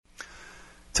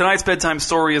Tonight's bedtime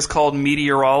story is called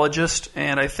Meteorologist,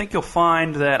 and I think you'll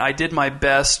find that I did my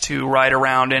best to write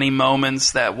around any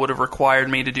moments that would have required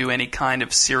me to do any kind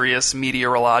of serious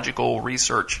meteorological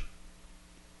research.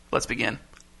 Let's begin.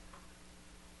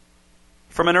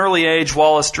 From an early age,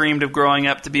 Wallace dreamed of growing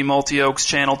up to be Multioak's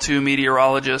Channel 2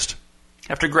 meteorologist.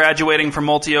 After graduating from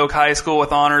Multioak High School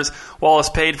with honors, Wallace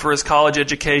paid for his college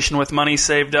education with money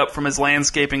saved up from his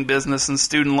landscaping business and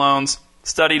student loans,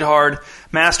 studied hard,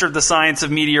 mastered the science of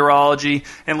meteorology,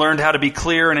 and learned how to be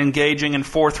clear and engaging and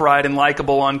forthright and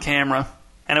likable on camera.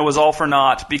 And it was all for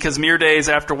naught, because mere days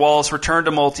after Wallace returned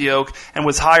to Multioak and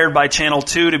was hired by Channel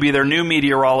 2 to be their new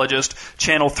meteorologist,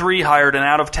 Channel 3 hired an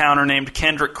out-of-towner named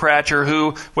Kendrick Cratcher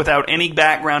who, without any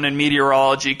background in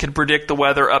meteorology, could predict the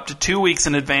weather up to 2 weeks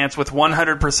in advance with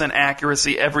 100%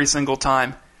 accuracy every single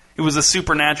time. It was a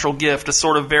supernatural gift, a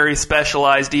sort of very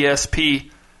specialized ESP.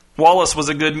 Wallace was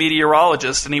a good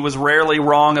meteorologist, and he was rarely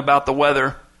wrong about the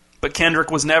weather. But Kendrick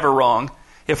was never wrong.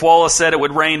 If Wallace said it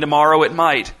would rain tomorrow, it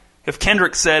might. If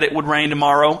Kendrick said it would rain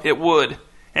tomorrow, it would.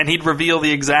 And he'd reveal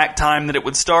the exact time that it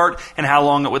would start, and how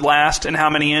long it would last, and how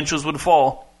many inches would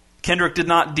fall. Kendrick did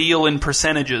not deal in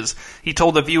percentages. He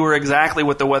told the viewer exactly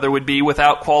what the weather would be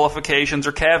without qualifications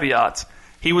or caveats.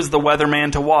 He was the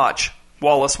weatherman to watch.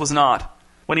 Wallace was not.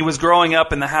 When he was growing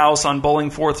up in the house on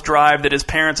Bullingforth Drive that his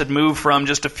parents had moved from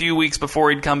just a few weeks before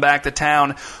he'd come back to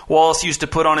town, Wallace used to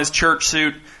put on his church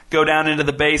suit, go down into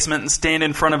the basement, and stand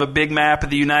in front of a big map of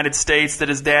the United States that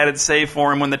his dad had saved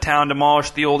for him when the town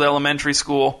demolished the old elementary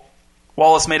school.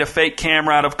 Wallace made a fake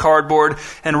camera out of cardboard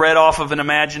and read off of an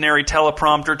imaginary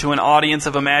teleprompter to an audience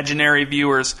of imaginary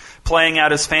viewers, playing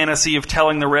out his fantasy of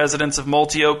telling the residents of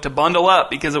Multioak to bundle up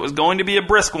because it was going to be a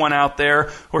brisk one out there,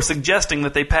 or suggesting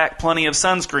that they pack plenty of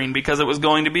sunscreen because it was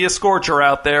going to be a scorcher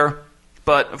out there.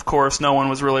 But, of course, no one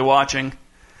was really watching.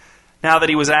 Now that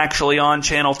he was actually on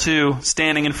Channel 2,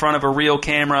 standing in front of a real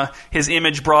camera, his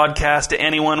image broadcast to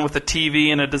anyone with a TV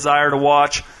and a desire to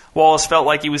watch, Wallace felt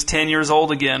like he was 10 years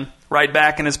old again, right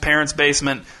back in his parents'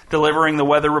 basement, delivering the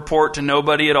weather report to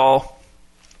nobody at all.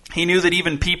 He knew that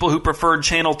even people who preferred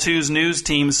Channel 2's news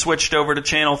teams switched over to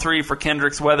Channel 3 for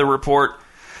Kendrick's weather report.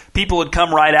 People had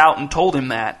come right out and told him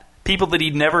that. People that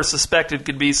he'd never suspected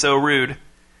could be so rude.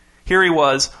 Here he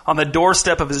was, on the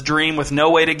doorstep of his dream with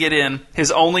no way to get in,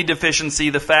 his only deficiency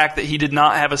the fact that he did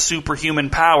not have a superhuman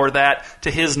power that,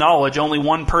 to his knowledge, only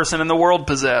one person in the world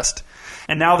possessed.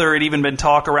 And now there had even been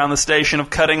talk around the station of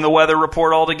cutting the weather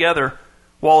report altogether.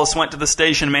 Wallace went to the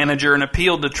station manager and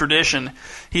appealed to tradition.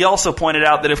 He also pointed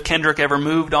out that if Kendrick ever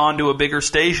moved on to a bigger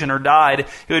station or died,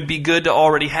 it would be good to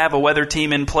already have a weather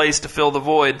team in place to fill the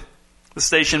void. The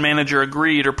station manager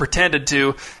agreed, or pretended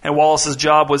to, and Wallace's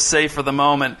job was safe for the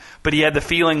moment, but he had the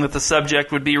feeling that the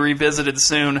subject would be revisited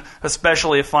soon,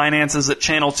 especially if finances at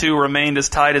Channel 2 remained as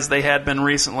tight as they had been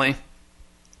recently.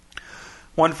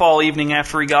 One fall evening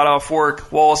after he got off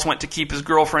work, Wallace went to keep his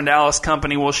girlfriend Alice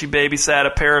company while she babysat a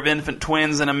pair of infant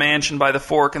twins in a mansion by the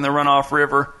fork in the Runoff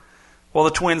River. While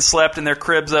the twins slept in their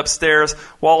cribs upstairs,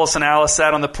 Wallace and Alice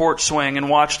sat on the porch swing and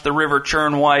watched the river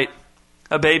churn white.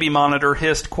 A baby monitor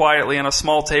hissed quietly on a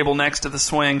small table next to the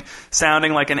swing,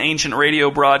 sounding like an ancient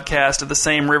radio broadcast of the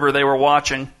same river they were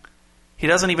watching. "He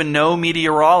doesn't even know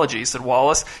meteorology," said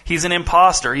Wallace. "He's an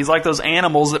imposter. He's like those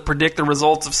animals that predict the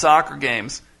results of soccer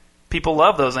games." "People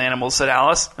love those animals," said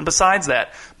Alice. "And besides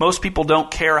that, most people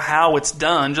don't care how it's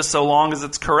done, just so long as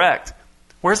it's correct."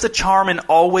 "Where's the charm in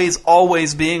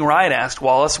always being right?" asked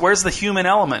Wallace. "Where's the human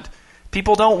element?"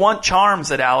 "People don't want charm,"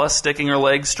 said Alice, sticking her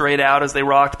legs straight out as they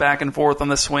rocked back and forth on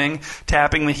the swing,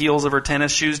 tapping the heels of her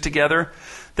tennis shoes together.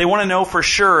 "They want to know for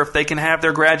sure if they can have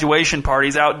their graduation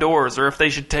parties outdoors, or if they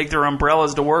should take their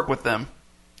umbrellas to work with them."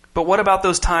 "But what about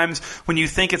those times when you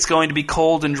think it's going to be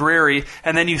cold and dreary,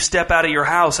 and then you step out of your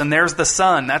house and there's the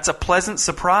sun? That's a pleasant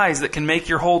surprise that can make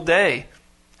your whole day."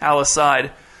 Alice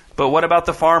sighed. "But what about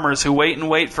the farmers who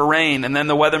wait for rain, and then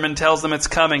the weatherman tells them it's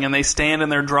coming, and they stand in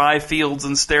their dry fields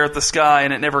and stare at the sky,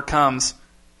 and it never comes?"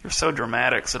 "You're so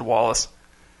dramatic," said Wallace.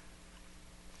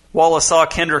 Wallace saw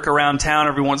Kendrick around town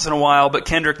every once in a while, but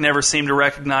Kendrick never seemed to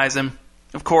recognize him.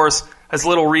 Of course, as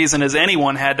little reason as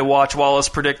anyone had to watch Wallace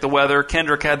predict the weather,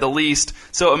 Kendrick had the least,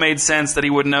 so it made sense that he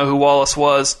wouldn't know who Wallace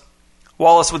was.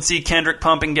 Wallace would see Kendrick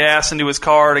pumping gas into his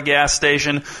car at a gas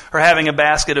station, or having a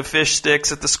basket of fish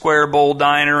sticks at the Square Bowl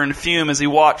diner, and fume as he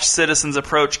watched citizens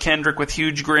approach Kendrick with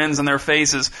huge grins on their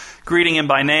faces, greeting him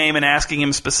by name and asking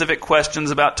him specific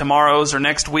questions about tomorrow's or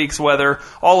next week's weather,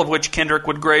 all of which Kendrick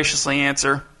would graciously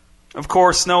answer. Of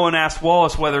course, no one asked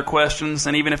Wallace weather questions,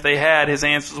 and even if they had, his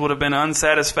answers would have been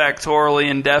unsatisfactorily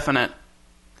indefinite.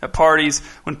 At parties,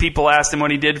 when people asked him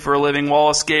what he did for a living,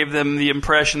 Wallace gave them the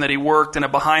impression that he worked in a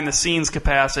behind-the-scenes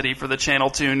capacity for the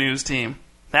Channel 2 news team.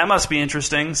 "That must be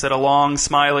interesting," said a long,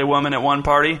 smiley woman at one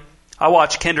party. "I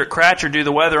watch Kendrick Cratcher do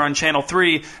the weather on Channel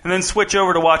 3 and then switch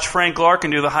over to watch Frank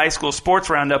Larkin do the high school sports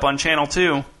roundup on Channel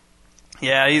 2.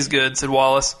 "Yeah, he's good," said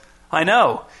Wallace. "I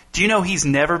know. Do you know he's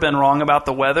never been wrong about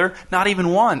the weather? Not even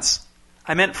once."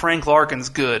 "I meant Frank Larkin's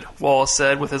good," Wallace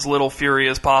said with as little fury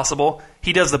as possible.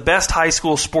 "He does the best high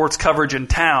school sports coverage in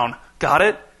town. Got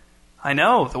it?" "I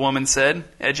know," the woman said,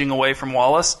 edging away from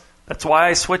Wallace. "That's why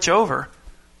I switch over."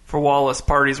 For Wallace,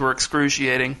 parties were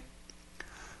excruciating.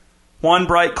 One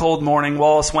bright, cold morning,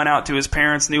 Wallace went out to his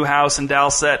parents' new house in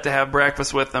Dalset to have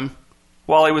breakfast with them.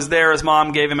 While he was there, his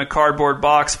mom gave him a cardboard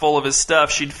box full of his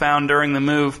stuff she'd found during the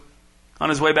move. On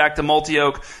his way back to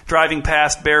Multioak, driving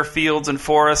past bare fields and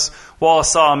forests, Wallace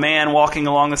saw a man walking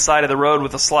along the side of the road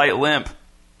with a slight limp.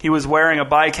 He was wearing a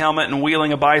bike helmet and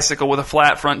wheeling a bicycle with a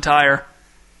flat front tire.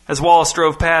 As Wallace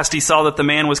drove past, he saw that the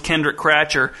man was Kendrick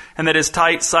Cratcher, and that his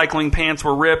tight cycling pants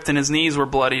were ripped and his knees were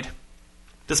bloodied.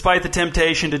 Despite the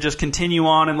temptation to just continue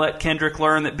on and let Kendrick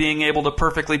learn that being able to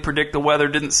perfectly predict the weather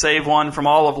didn't save one from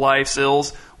all of life's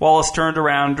ills, Wallace turned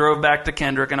around, drove back to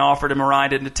Kendrick, and offered him a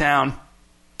ride into town.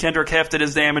 Kendrick hefted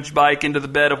his damaged bike into the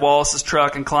bed of Wallace's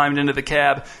truck and climbed into the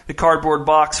cab, the cardboard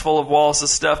box full of Wallace's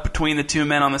stuff between the two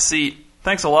men on the seat.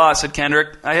 "Thanks a lot," said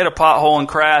Kendrick. "I hit a pothole and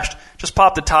crashed. Just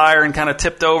popped a tire and kind of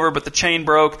tipped over, but the chain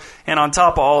broke, and on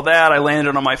top of all that, I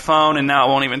landed on my phone, and now it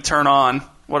won't even turn on.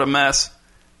 What a mess."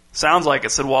 "Sounds like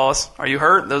it," said Wallace. "Are you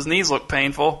hurt? Those knees look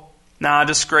painful." "Nah,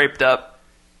 just scraped up."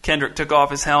 Kendrick took off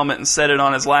his helmet and set it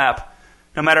on his lap.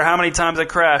 "No matter how many times I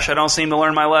crash, I don't seem to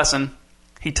learn my lesson."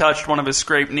 He touched one of his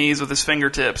scraped knees with his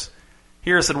fingertips.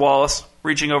 "Here," said Wallace,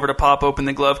 reaching over to pop open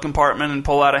the glove compartment and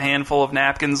pull out a handful of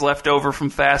napkins left over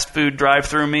from fast food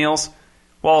drive-thru meals.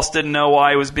 Wallace didn't know why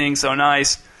he was being so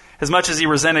nice. As much as he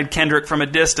resented Kendrick from a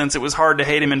distance, it was hard to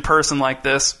hate him in person like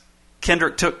this.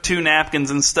 Kendrick took 2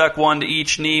 napkins and stuck one to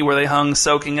each knee where they hung,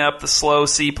 soaking up the slow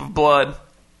seep of blood.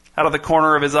 Out of the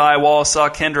corner of his eye, Wallace saw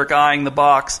Kendrick eyeing the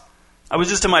box. "I was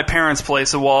just at my parents' place,"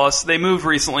 said Wallace. "They moved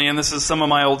recently, and this is some of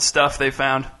my old stuff they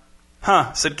found."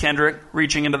 "Huh," said Kendrick,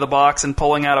 reaching into the box and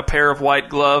pulling out a pair of white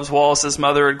gloves Wallace's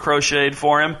mother had crocheted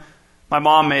for him. "My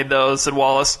mom made those," said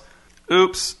Wallace.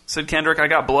 "Oops," said Kendrick. "I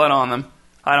got blood on them."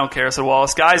 "I don't care," said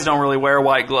Wallace. "Guys don't really wear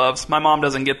white gloves. My mom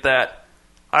doesn't get that."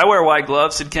 "I wear white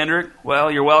gloves," said Kendrick.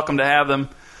 "Well, you're welcome to have them."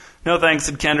 "No thanks,"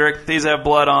 said Kendrick. "These have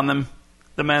blood on them."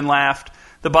 The men laughed.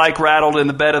 The bike rattled in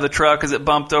the bed of the truck as it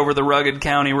bumped over the rugged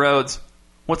county roads.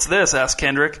 "What's this?" asked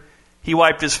Kendrick. He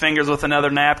wiped his fingers with another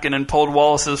napkin and pulled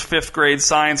Wallace's 5th grade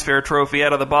science fair trophy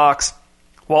out of the box.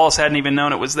 Wallace hadn't even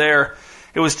known it was there.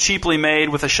 It was cheaply made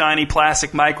with a shiny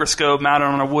plastic microscope mounted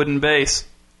on a wooden base.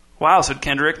 "Wow," said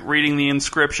Kendrick, reading the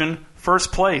inscription.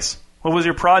 "First place. What was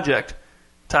your project?"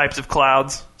 "Types of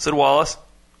clouds," said Wallace.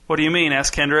 "What do you mean?"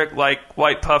 asked Kendrick. "Like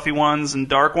white puffy ones and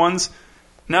dark ones?"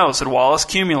 "No," said Wallace.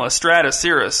 "Cumulus, stratus,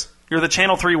 cirrus. You're the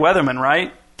Channel 3 weatherman,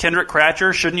 right? Kendrick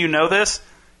Cratcher, shouldn't you know this?"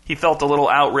 He felt a little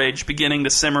outrage beginning to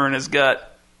simmer in his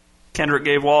gut. Kendrick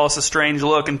gave Wallace a strange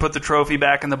look and put the trophy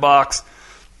back in the box.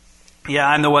 "Yeah,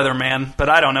 I'm the weatherman, but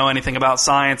I don't know anything about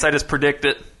science. I just predict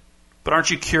it." "But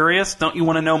aren't you curious? Don't you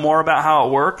want to know more about how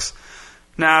it works?"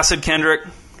 "Nah," said Kendrick,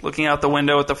 looking out the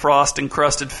window at the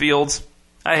frost-encrusted fields.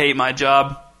 "I hate my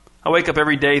job. I wake up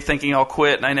every day thinking I'll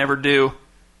quit, and I never do."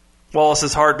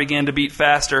 Wallace's heart began to beat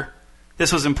faster.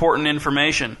 This was important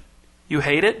information. "You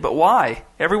hate it? But why?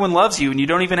 Everyone loves you, and you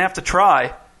don't even have to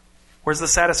try." "Where's the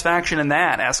satisfaction in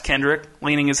that?" asked Kendrick,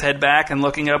 leaning his head back and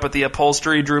looking up at the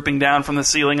upholstery drooping down from the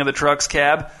ceiling of the truck's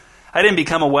cab. "I didn't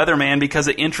become a weatherman because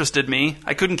it interested me.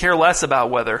 I couldn't care less about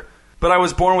weather. But I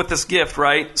was born with this gift,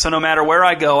 right? So no matter where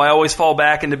I go, I always fall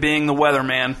back into being the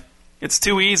weatherman. It's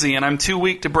too easy, and I'm too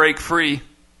weak to break free."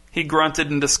 He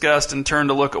grunted in disgust and turned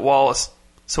to look at Wallace.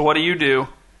 "So what do you do?"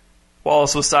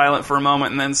 Wallace was silent for a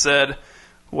moment and then said,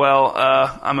 "Well,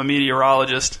 I'm a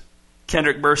meteorologist."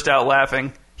 Kendrick burst out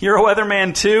laughing. "You're a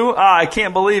weatherman too? I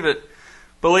can't believe it."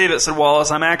 "Believe it," said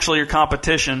Wallace. "I'm actually your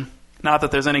competition. Not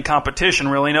that there's any competition,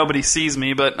 really. Nobody sees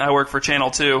me, but I work for Channel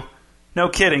 2. "No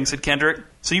kidding," said Kendrick.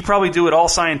 "So you probably do it all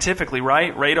scientifically,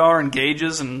 right? Radar and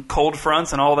gauges and cold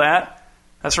fronts and all that?"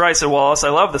 "That's right," said Wallace. "I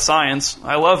love the science.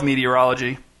 I love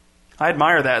meteorology." "I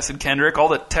admire that," said Kendrick. "All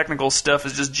the technical stuff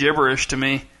is just gibberish to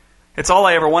me." "It's all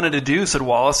I ever wanted to do," said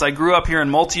Wallace. "I grew up here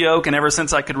in Multioak, and ever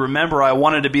since I could remember, I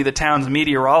wanted to be the town's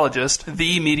meteorologist.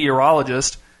 The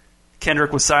meteorologist."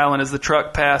 Kendrick was silent as the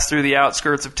truck passed through the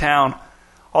outskirts of town.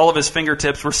 All of his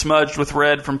fingertips were smudged with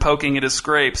red from poking at his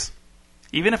scrapes.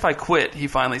 Even if I quit, he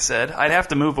finally said, I'd have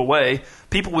to move away.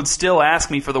 People would still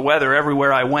ask me for the weather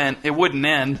everywhere I went. It wouldn't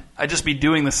end. I'd just be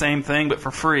doing the same thing, but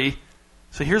for free.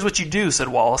 So here's what you do, said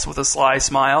Wallace with a sly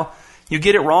smile. You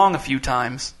get it wrong a few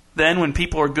times. Then, when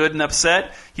people are good and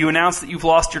upset, you announce that you've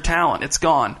lost your talent. It's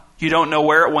gone. You don't know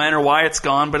where it went or why it's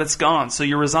gone, but it's gone, so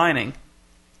you're resigning.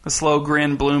 A slow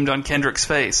grin bloomed on Kendrick's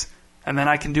face. And then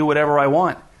I can do whatever I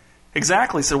want.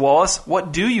 Exactly, said Wallace.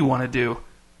 What do you want to do?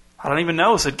 I don't even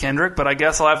know, said Kendrick, but I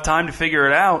guess I'll have time to figure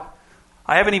it out.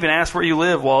 I haven't even asked where you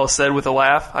live, Wallace said with a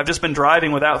laugh. I've just been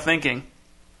driving without thinking.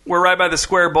 We're right by the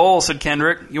square bowl, said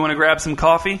Kendrick. You want to grab some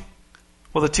coffee?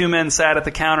 Well, the two men sat at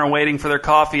the counter waiting for their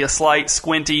coffee. A slight,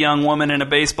 squinty young woman in a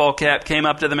baseball cap came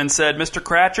up to them and said, Mr.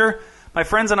 Cratcher, my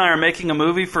friends and I are making a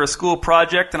movie for a school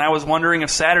project, and I was wondering if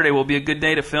Saturday will be a good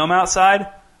day to film outside.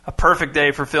 A perfect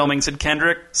day for filming, said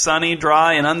Kendrick. Sunny,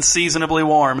 dry, and unseasonably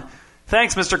warm.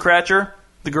 Thanks, Mr. Cratcher.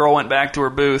 The girl went back to her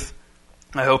booth.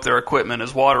 I hope their equipment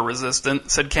is water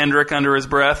resistant, said Kendrick under his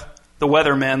breath. The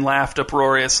weathermen laughed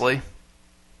uproariously.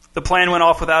 The plan went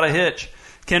off without a hitch.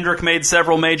 Kendrick made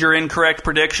several major incorrect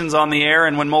predictions on the air,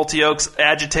 and when Multi-Oaks'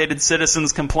 agitated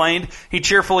citizens complained, he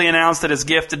cheerfully announced that his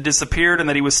gift had disappeared and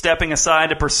that he was stepping aside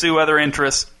to pursue other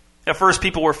interests. At first,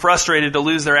 people were frustrated to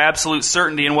lose their absolute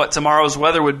certainty in what tomorrow's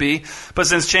weather would be, but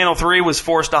since Channel 3 was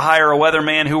forced to hire a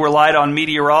weatherman who relied on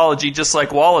meteorology just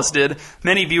like Wallace did,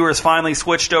 many viewers finally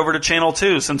switched over to Channel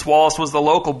 2 since Wallace was the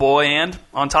local boy and,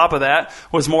 on top of that,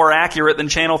 was more accurate than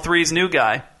Channel 3's new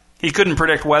guy. He couldn't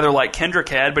predict weather like Kendrick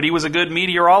had, but he was a good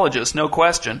meteorologist, no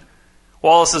question.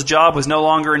 Wallace's job was no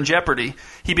longer in jeopardy.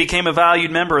 He became a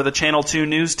valued member of the Channel 2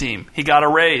 news team. He got a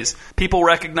raise. People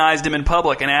recognized him in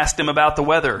public and asked him about the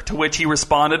weather, to which he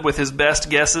responded with his best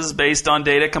guesses based on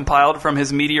data compiled from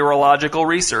his meteorological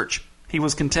research. He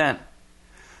was content.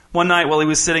 One night while he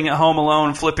was sitting at home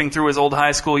alone flipping through his old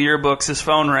high school yearbooks, his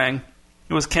phone rang.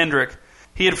 It was Kendrick.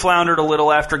 He had floundered a little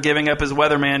after giving up his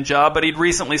weatherman job, but he'd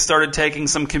recently started taking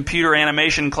some computer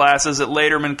animation classes at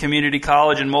Laterman Community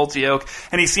College in Multi-Oak,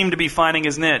 and he seemed to be finding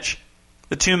his niche.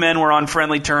 The two men were on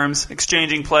friendly terms,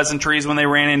 exchanging pleasantries when they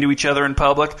ran into each other in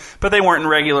public, but they weren't in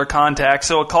regular contact,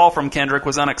 so a call from Kendrick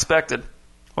was unexpected.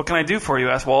 What can I do for you?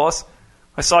 Asked Wallace.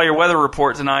 I saw your weather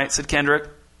report tonight, said Kendrick.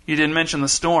 You didn't mention the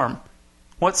storm.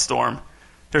 What storm?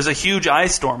 There's a huge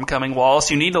ice storm coming, Wallace.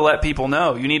 You need to let people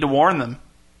know. You need to warn them.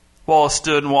 Wallace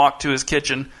stood and walked to his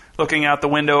kitchen, looking out the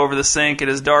window over the sink at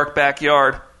his dark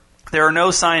backyard. There are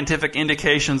no scientific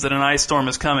indications that an ice storm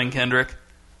is coming, Kendrick.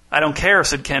 I don't care,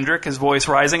 said Kendrick, his voice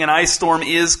rising. An ice storm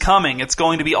is coming. It's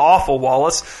going to be awful,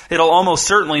 Wallace. It'll almost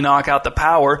certainly knock out the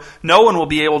power. No one will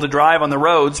be able to drive on the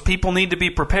roads. People need to be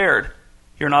prepared.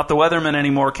 You're not the weatherman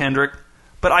anymore, Kendrick.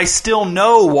 But I still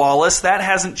know, Wallace. That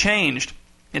hasn't changed.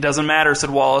 It doesn't matter,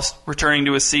 said Wallace, returning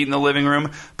to his seat in the living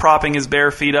room, propping his bare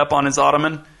feet up on his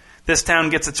ottoman. This town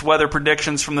gets its weather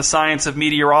predictions from the science of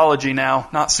meteorology now,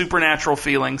 not supernatural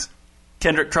feelings.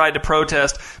 Kendrick tried to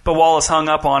protest, but Wallace hung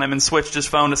up on him and switched his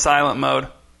phone to silent mode.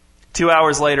 2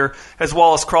 hours later, as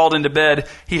Wallace crawled into bed,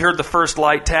 he heard the first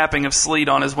light tapping of sleet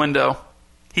on his window.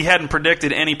 He hadn't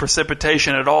predicted any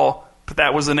precipitation at all, but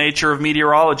that was the nature of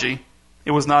meteorology.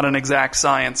 It was not an exact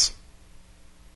science.